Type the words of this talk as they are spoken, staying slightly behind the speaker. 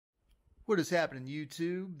What is happening,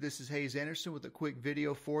 YouTube? This is Hayes Anderson with a quick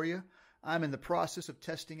video for you. I'm in the process of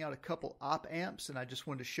testing out a couple op amps, and I just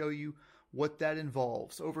wanted to show you what that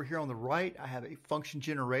involves. Over here on the right, I have a function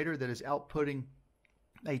generator that is outputting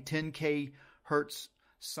a 10K hertz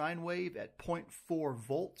sine wave at 0.4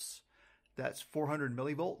 volts. That's 400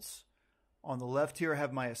 millivolts. On the left here, I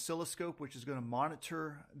have my oscilloscope, which is going to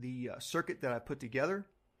monitor the circuit that I put together.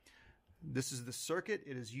 This is the circuit.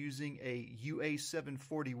 It is using a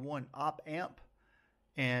UA741 op amp,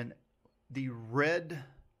 and the red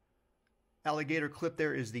alligator clip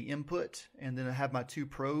there is the input, and then I have my two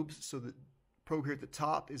probes. So the probe here at the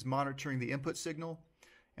top is monitoring the input signal,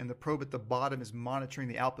 and the probe at the bottom is monitoring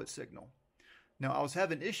the output signal. Now, I was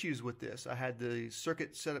having issues with this. I had the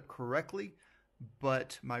circuit set up correctly,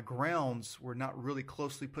 but my grounds were not really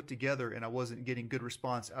closely put together, and I wasn't getting good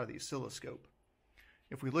response out of the oscilloscope.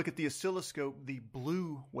 If we look at the oscilloscope, the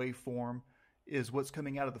blue waveform is what's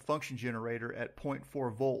coming out of the function generator at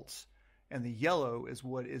 0.4 volts, and the yellow is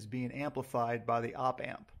what is being amplified by the op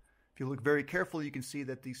amp. If you look very carefully, you can see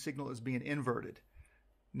that the signal is being inverted.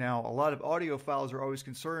 Now, a lot of audiophiles are always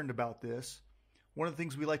concerned about this. One of the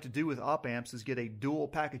things we like to do with op amps is get a dual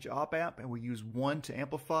package op amp, and we use one to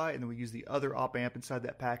amplify, and then we use the other op amp inside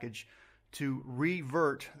that package to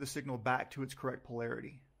revert the signal back to its correct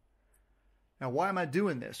polarity. Now, why am I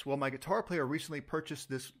doing this? Well, my guitar player recently purchased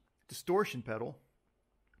this distortion pedal,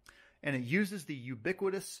 and it uses the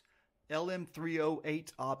ubiquitous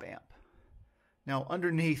LM308 op amp. Now,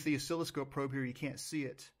 underneath the oscilloscope probe here, you can't see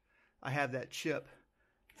it. I have that chip.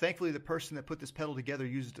 Thankfully, the person that put this pedal together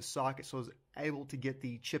used a socket, so I was able to get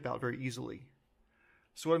the chip out very easily.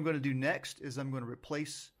 So what I'm going to do next is I'm going to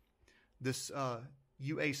replace this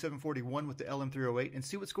UA741 with the LM308 and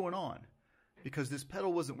see what's going on, because this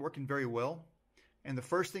pedal wasn't working very well. And the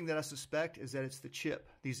first thing that I suspect is that it's the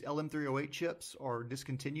chip. These LM308 chips are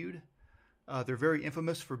discontinued. They're very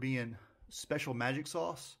infamous for being special magic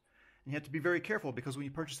sauce. And you have to be very careful, because when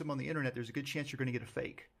you purchase them on the internet, there's a good chance you're going to get a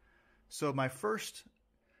fake. So my first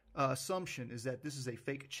assumption is that this is a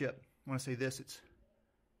fake chip. When I say this, it's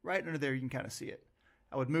right under there. You can kind of see it.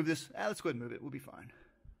 I would move this. Let's go ahead and move it. We'll be fine.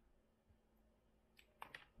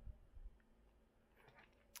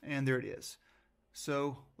 And there it is.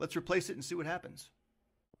 So let's replace it and see what happens.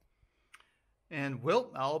 And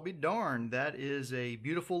well, I'll be darned. That is a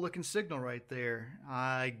beautiful looking signal right there.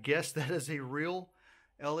 I guess that is a real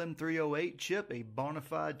LM308 chip, a bona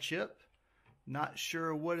fide chip. Not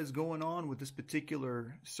sure what is going on with this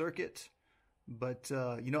particular circuit, but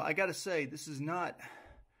you know, I gotta say, this is not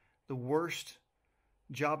the worst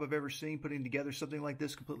job I've ever seen putting together something like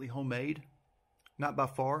this completely homemade. Not by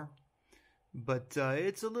far. But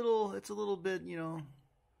it's a little bit, you know,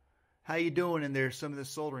 how you doing in there, some of this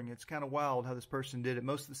soldering. It's kind of wild how this person did it.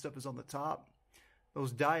 Most of the stuff is on the top.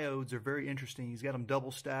 Those diodes are very interesting. He's got them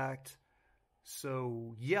double stacked.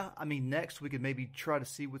 So, yeah, I mean, next we could maybe try to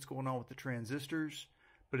see what's going on with the transistors.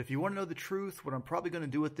 But if you want to know the truth, what I'm probably going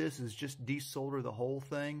to do with this is just desolder the whole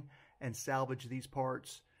thing and salvage these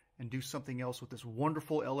parts and do something else with this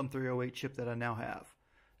wonderful LM308 chip that I now have.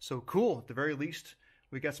 So, cool. At the very least,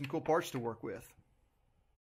 we got some cool parts to work with.